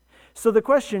wrongdoing. So the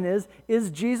question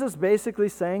is Jesus basically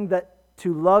saying that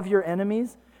to love your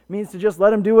enemies means to just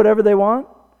let them do whatever they want?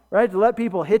 Right? To let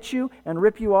people hit you and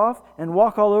rip you off and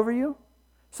walk all over you?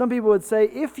 Some people would say,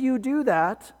 if you do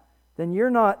that, then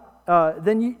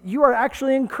you are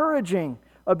actually encouraging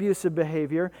abusive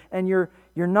behavior, and you're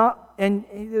not, and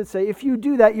he would say, if you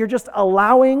do that, you're just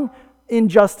allowing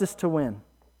injustice to win.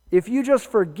 If you just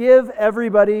forgive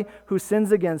everybody who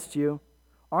sins against you,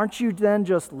 aren't you then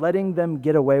just letting them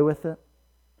get away with it?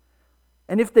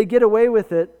 And if they get away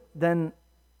with it, then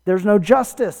there's no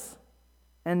justice,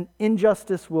 and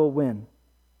injustice will win.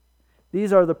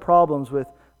 These are the problems with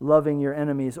loving your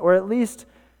enemies, or at least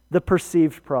the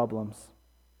perceived problems.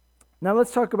 Now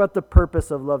let's talk about the purpose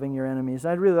of loving your enemies.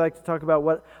 I'd really like to talk about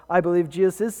what I believe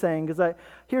Jesus is saying, because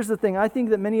here's the thing. I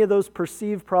think that many of those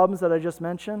perceived problems that I just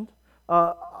mentioned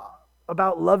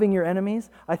about loving your enemies,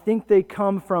 I think they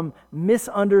come from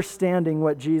misunderstanding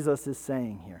what Jesus is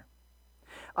saying here.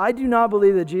 I do not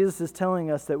believe that Jesus is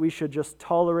telling us that we should just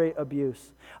tolerate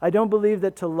abuse. I don't believe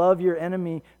that to love your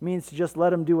enemy means to just let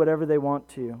them do whatever they want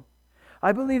to you.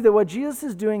 I believe that what Jesus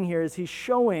is doing here is He's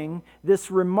showing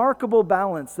this remarkable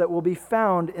balance that will be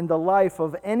found in the life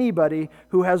of anybody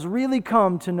who has really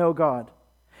come to know God.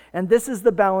 And this is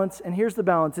the balance, and here's the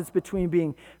balance. It's between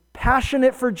being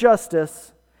passionate for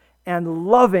justice and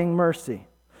loving mercy.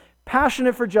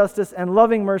 Passionate for justice and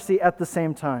loving mercy at the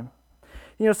same time.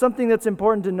 You know, something that's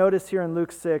important to notice here in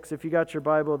Luke 6, if you got your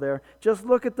Bible there, just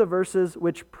look at the verses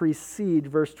which precede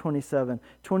verse 27,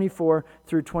 24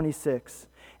 through 26.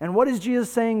 And what is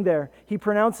Jesus saying there? He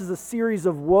pronounces a series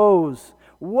of woes.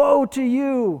 Woe to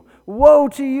you! Woe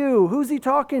to you! Who's He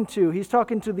talking to? He's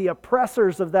talking to the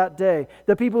oppressors of that day,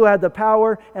 the people who had the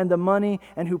power and the money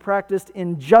and who practiced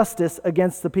injustice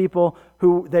against the people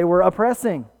who they were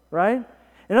oppressing, right?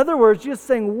 In other words, just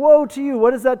saying, woe to you.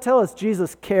 What does that tell us?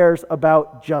 Jesus cares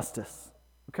about justice,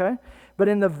 okay? But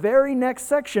in the very next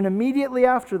section, immediately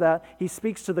after that, He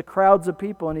speaks to the crowds of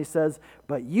people and He says,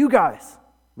 but you guys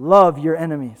love your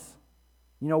enemies.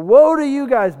 You know, woe to you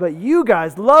guys, but you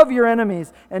guys love your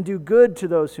enemies and do good to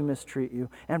those who mistreat you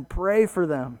and pray for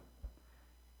them.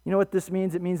 You know what this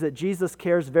means? It means that Jesus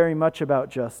cares very much about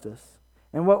justice.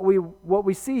 And what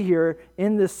we see here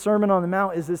in this Sermon on the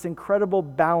Mount is this incredible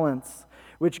balance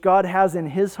which God has in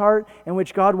His heart and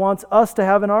which God wants us to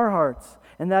have in our hearts.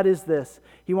 And that is this.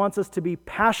 He wants us to be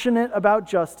passionate about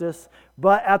justice,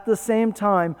 but at the same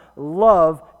time,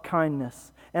 love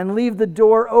kindness. And leave the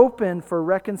door open for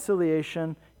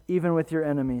reconciliation even with your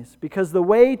enemies. Because the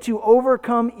way to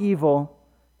overcome evil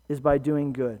is by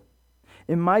doing good.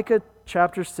 In Micah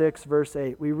chapter 6, verse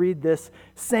 8. We read this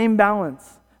same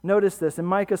balance. Notice this in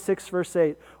Micah 6, verse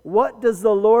 8. What does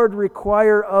the Lord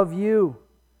require of you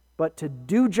but to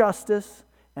do justice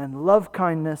and love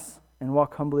kindness and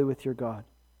walk humbly with your God?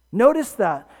 Notice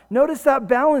that. Notice that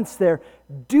balance there.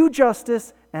 Do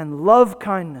justice and love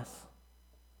kindness.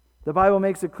 The Bible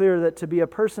makes it clear that to be a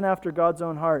person after God's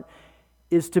own heart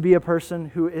is to be a person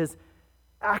who is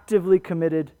actively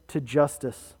committed to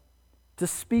justice, to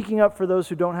speaking up for those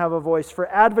who don't have a voice, for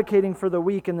advocating for the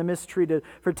weak and the mistreated,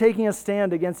 for taking a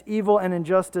stand against evil and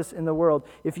injustice in the world.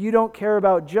 If you don't care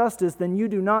about justice, then you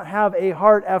do not have a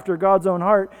heart after God's own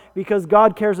heart, because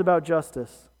God cares about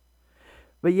justice.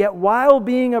 But yet, while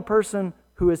being a person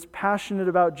who is passionate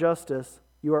about justice,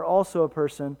 you are also a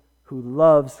person who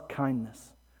loves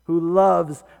kindness, who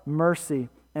loves mercy,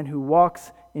 and who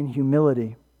walks in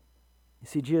humility. You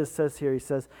see, Jesus says here, he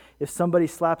says, if somebody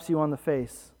slaps you on the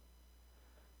face,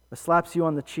 or slaps you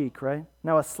on the cheek, right?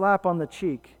 Now, a slap on the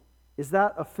cheek, is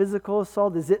that a physical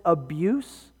assault? Is it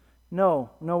abuse? No.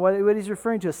 What he's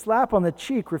referring to, a slap on the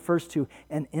cheek refers to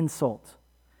an insult.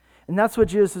 And that's what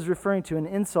Jesus is referring to, an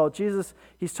insult. Jesus,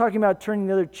 he's talking about turning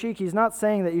the other cheek. He's not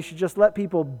saying that you should just let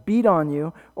people beat on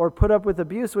you or put up with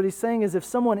abuse. What he's saying is if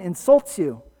someone insults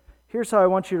you, here's how I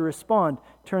want you to respond.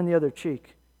 Turn the other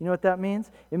cheek. You know what that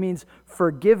means? It means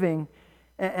forgiving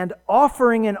and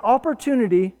offering an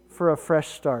opportunity for a fresh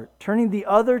start. Turning the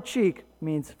other cheek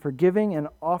means forgiving and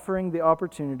offering the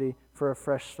opportunity for a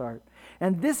fresh start.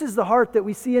 And this is the heart that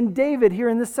we see in David here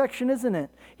in this section, isn't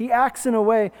it? He acts in a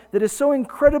way that is so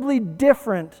incredibly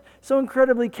different, so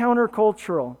incredibly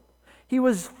countercultural. He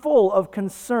was full of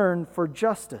concern for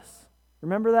justice.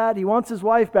 Remember that? He wants his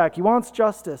wife back. He wants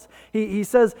justice. He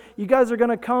says, you guys are going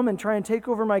to come and try and take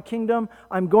over my kingdom.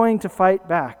 I'm going to fight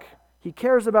back. He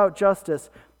cares about justice,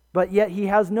 but yet he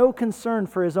has no concern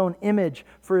for his own image,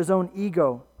 for his own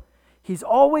ego. He's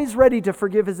always ready to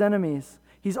forgive his enemies.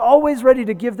 He's always ready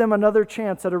to give them another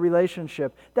chance at a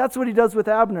relationship. That's what he does with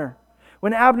Abner.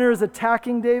 When Abner is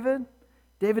attacking David,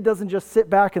 David doesn't just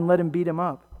sit back and let him beat him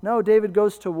up. No, David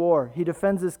goes to war. He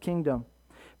defends his kingdom.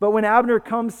 But when Abner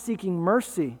comes seeking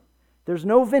mercy, there's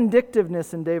no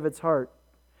vindictiveness in David's heart.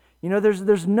 You know,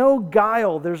 there's no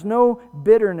guile, there's no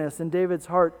bitterness in David's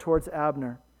heart towards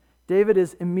Abner. David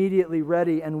is immediately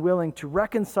ready and willing to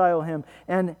reconcile him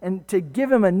and to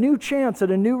give him a new chance at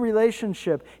a new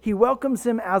relationship. He welcomes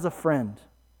him as a friend.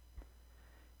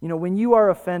 You know, when you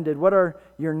are offended, what are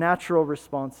your natural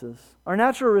responses? Our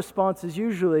natural response is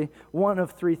usually one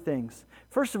of three things.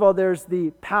 First of all, there's the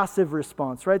passive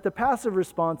response, right? The passive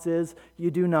response is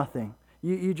you do nothing.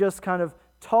 You just kind of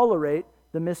tolerate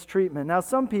the mistreatment. Now,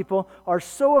 some people are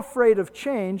so afraid of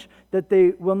change that they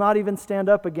will not even stand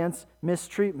up against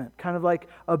mistreatment. Kind of like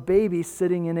a baby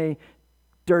sitting in a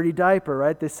dirty diaper,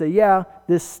 right? They say, yeah,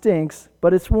 this stinks,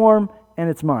 but it's warm and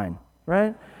it's mine,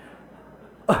 right?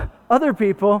 Other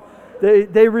people,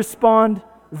 they respond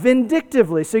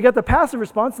vindictively. So you got the passive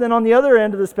response, then on the other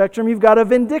end of the spectrum, you've got a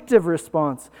vindictive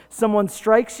response. Someone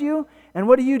strikes you, and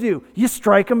what do? You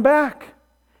strike them back.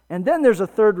 And then there's a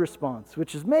third response,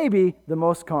 which is maybe the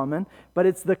most common, but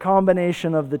it's the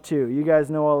combination of the two. You guys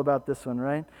know all about this one,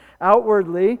 right?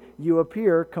 Outwardly, you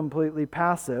appear completely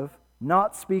passive,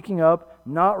 not speaking up,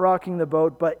 not rocking the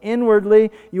boat, but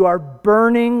inwardly, you are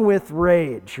burning with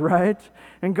rage, right?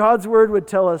 And God's word would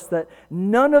tell us that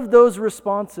none of those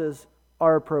responses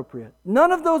are appropriate.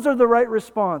 None of those are the right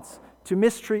response to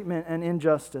mistreatment and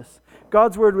injustice.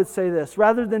 God's word would say this: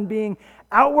 rather than being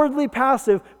outwardly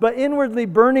passive but inwardly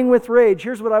burning with rage,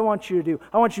 here's what I want you to do.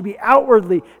 I want you to be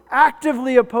outwardly,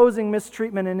 actively opposing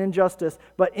mistreatment and injustice,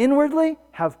 but inwardly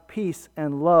have peace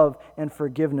and love and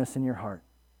forgiveness in your heart.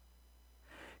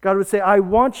 God would say, I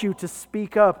want you to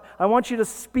speak up. I want you to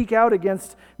speak out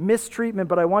against mistreatment,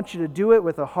 but I want you to do it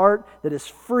with a heart that is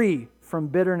free from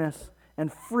bitterness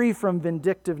and free from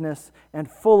vindictiveness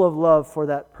and full of love for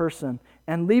that person,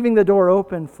 and leaving the door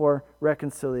open for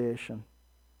reconciliation.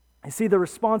 You see, the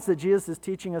response that Jesus is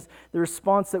teaching us, the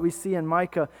response that we see in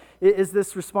Micah, is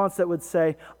this response that would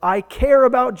say, I care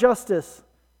about justice,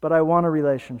 but I want a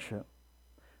relationship.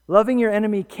 Loving your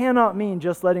enemy cannot mean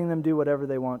just letting them do whatever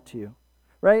they want to you,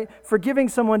 right? Forgiving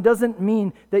someone doesn't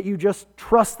mean that you just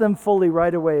trust them fully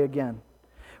right away again.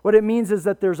 What it means is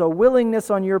that there's a willingness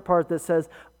on your part that says,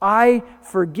 I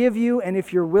forgive you, and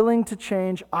if you're willing to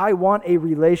change, I want a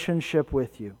relationship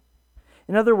with you.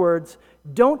 In other words,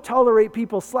 don't tolerate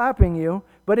people slapping you,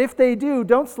 but if they do,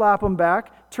 don't slap them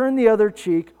back, turn the other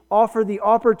cheek, offer the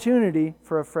opportunity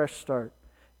for a fresh start.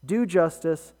 Do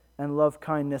justice and love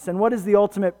kindness. And what is the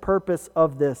ultimate purpose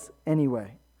of this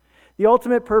anyway? The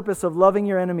ultimate purpose of loving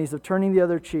your enemies, of turning the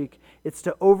other cheek, it's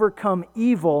to overcome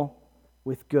evil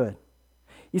with good.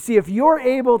 You see, if you're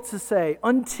able to say,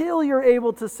 until you're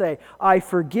able to say, I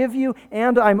forgive you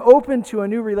and I'm open to a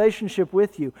new relationship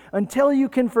with you, until you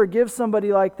can forgive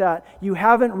somebody like that, you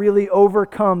haven't really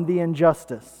overcome the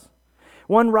injustice.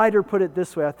 One writer put it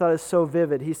this way, I thought it was so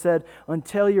vivid. He said,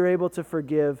 until you're able to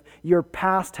forgive, your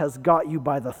past has got you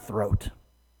by the throat.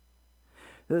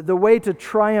 The way to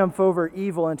triumph over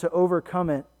evil and to overcome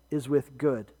it is with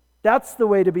good. That's the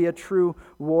way to be a true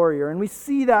warrior. And we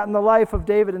see that in the life of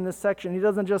David in this section. He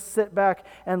doesn't just sit back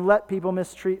and let people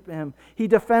mistreat him. He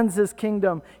defends his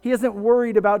kingdom. He isn't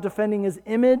worried about defending his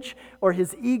image or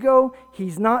his ego.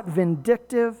 He's not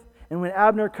vindictive. And when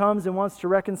Abner comes and wants to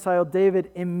reconcile, David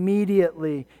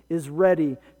immediately is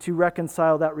ready to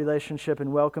reconcile that relationship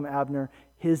and welcome Abner,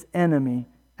 his enemy,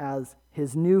 as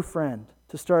his new friend,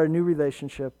 to start a new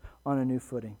relationship on a new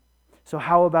footing. So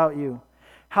how about you?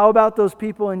 How about those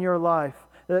people in your life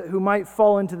who might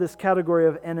fall into this category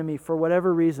of enemy for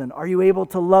whatever reason? Are you able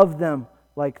to love them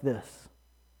like this?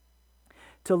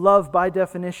 To love, by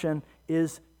definition,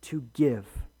 is to give.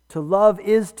 To love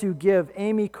is to give.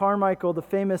 Amy Carmichael, the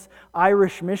famous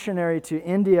Irish missionary to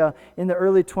India in the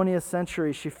early 20th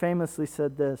century, she famously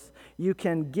said this: you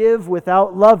can give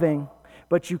without loving,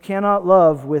 but you cannot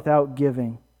love without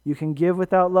giving. You can give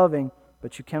without loving,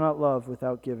 but you cannot love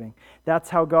without giving. That's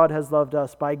how God has loved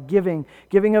us, by giving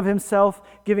of himself,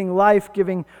 giving life,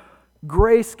 giving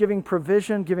grace, giving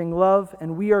provision, giving love,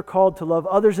 and we are called to love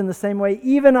others in the same way,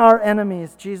 even our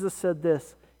enemies. Jesus said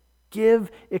this: give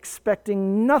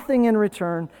expecting nothing in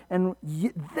return, and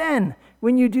then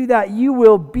when you do that, you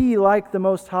will be like the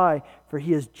Most High, for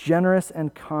he is generous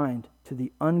and kind to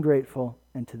the ungrateful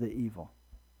and to the evil.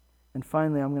 And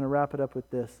finally, I'm going to wrap it up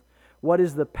with this. What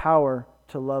is the power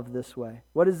to love this way?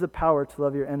 What is the power to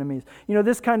love your enemies? You know,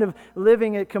 this kind of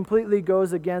living, it completely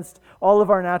goes against all of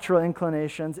our natural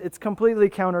inclinations. It's completely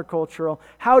countercultural.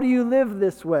 How do you live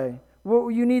this way?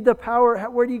 Well, you need the power.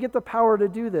 Where do you get the power to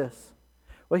do this?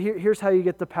 Well, here's how you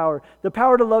get the power. The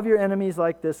power to love your enemies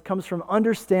like this comes from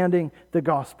understanding the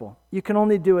gospel. You can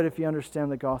only do it if you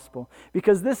understand the gospel,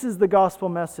 because this is the gospel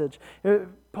message.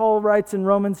 Paul writes in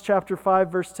Romans chapter 5,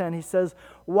 verse 10, he says,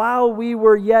 while we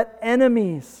were yet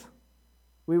enemies,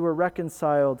 we were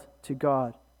reconciled to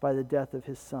God by the death of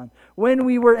his Son. When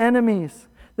we were enemies,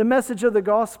 the message of the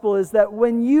gospel is that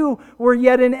when you were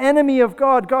yet an enemy of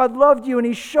God, God loved you, and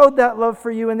he showed that love for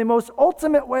you in the most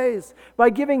ultimate ways by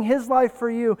giving his life for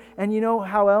you. And you know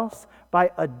how else?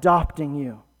 By adopting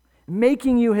you,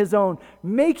 making you his own,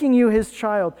 making you his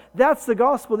child. That's the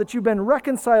gospel, that you've been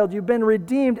reconciled, you've been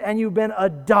redeemed, and you've been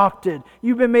adopted.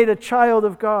 You've been made a child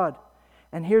of God.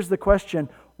 And here's the question: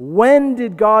 when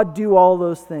did God do all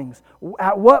those things?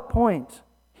 At what point?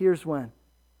 Here's when.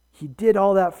 He did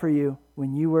all that for you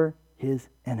when you were his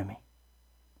enemy.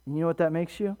 And you know what that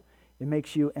makes you? It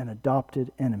makes you an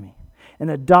adopted enemy. An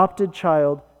adopted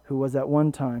child who was at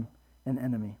one time an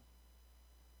enemy.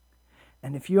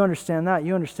 And if you understand that,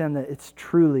 you understand that it's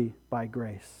truly by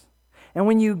grace. And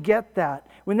when you get that,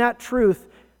 when that truth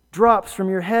drops from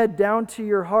your head down to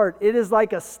your heart, it is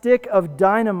like a stick of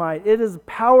dynamite. It is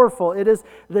powerful. It is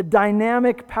the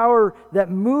dynamic power that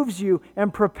moves you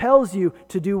and propels you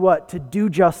to do what? To do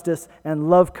justice and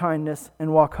love kindness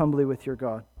and walk humbly with your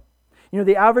God. You know,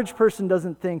 the average person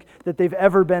doesn't think that they've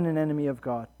ever been an enemy of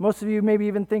God. Most of you maybe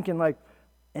even thinking like,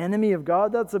 enemy of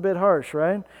God? That's a bit harsh,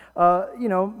 right?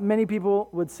 Many people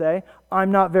would say,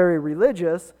 I'm not very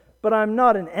religious, but I'm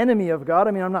not an enemy of God.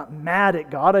 I mean, I'm not mad at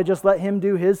God. I just let him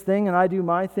do his thing and I do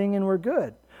my thing and we're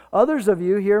good. Others of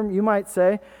you here, you might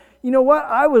say, you know what?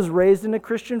 I was raised in a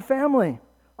Christian family.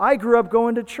 I grew up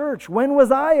going to church. When was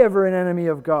I ever an enemy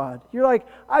of God? You're like,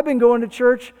 I've been going to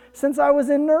church since I was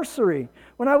in nursery.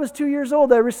 When I was 2 years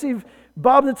old, I received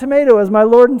Bob the Tomato as my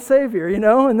Lord and Savior,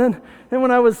 and then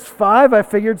when I was 5, I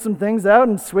figured some things out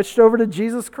and switched over to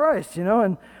Jesus Christ,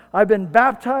 and I've been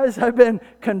baptized, I've been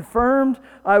confirmed,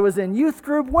 I was in youth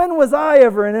group. When was I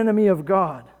ever an enemy of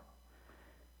God?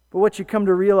 But what you come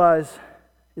to realize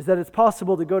is that it's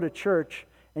possible to go to church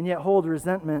and yet hold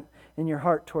resentment in your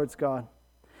heart towards God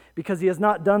because he has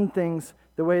not done things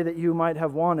the way that you might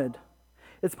have wanted.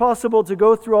 It's possible to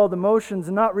go through all the motions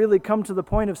and not really come to the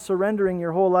point of surrendering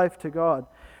your whole life to God.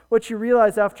 What you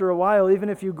realize after a while, even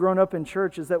if you've grown up in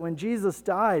church, is that when Jesus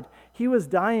died, he was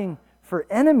dying for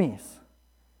enemies.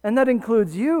 And that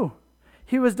includes you.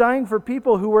 He was dying for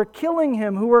people who were killing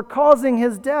him, who were causing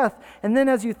his death. And then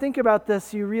as you think about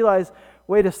this, you realize,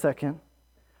 wait a second.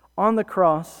 On the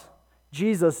cross,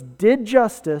 Jesus did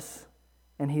justice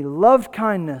and he loved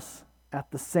kindness at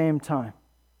the same time.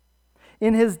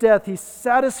 In his death, he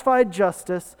satisfied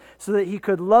justice so that he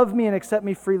could love me and accept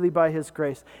me freely by his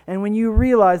grace. And when you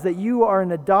realize that you are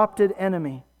an adopted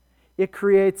enemy, it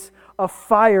creates a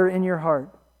fire in your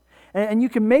heart. And you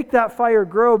can make that fire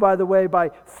grow, by the way, by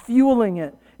fueling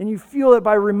it. And you fuel it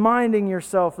by reminding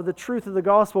yourself of the truth of the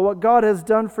gospel, what God has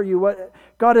done for you, what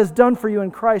God has done for you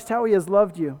in Christ, how he has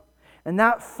loved you. And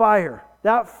that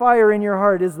fire in your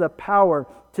heart is the power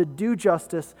to do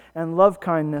justice and love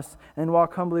kindness and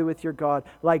walk humbly with your God,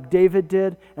 like David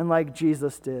did and like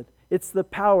Jesus did. It's the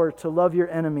power to love your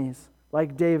enemies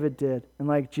like David did and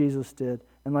like Jesus did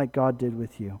and like God did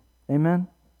with you. Amen?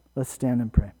 Let's stand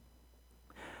and pray.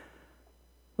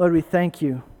 Lord, we thank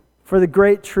you for the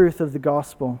great truth of the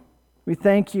gospel. We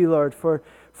thank you, Lord, for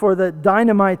the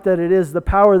dynamite that it is, the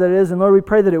power that it is. And Lord, we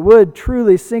pray that it would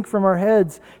truly sink from our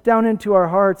heads down into our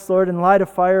hearts, Lord, and light a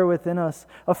fire within us,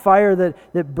 a fire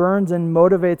that burns and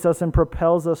motivates us and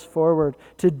propels us forward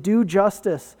to do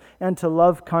justice and to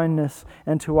love kindness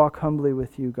and to walk humbly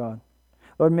with you, God.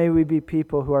 Lord, may we be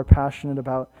people who are passionate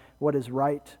about what is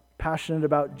right, passionate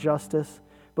about justice.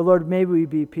 But Lord, may we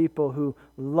be people who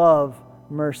love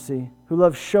mercy, who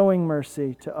love showing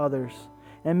mercy to others.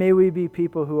 And may we be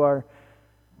people who are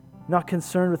not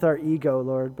concerned with our ego,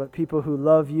 Lord, but people who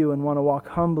love you and want to walk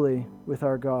humbly with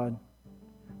our God.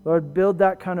 Lord, build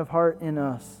that kind of heart in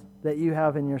us that you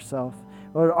have in yourself.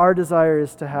 Lord, our desire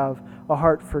is to have a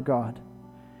heart for God.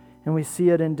 And we see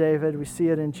it in David, we see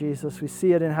it in Jesus, we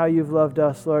see it in how you've loved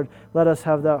us. Lord, let us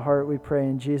have that heart, we pray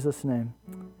in Jesus' name.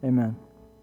 Amen.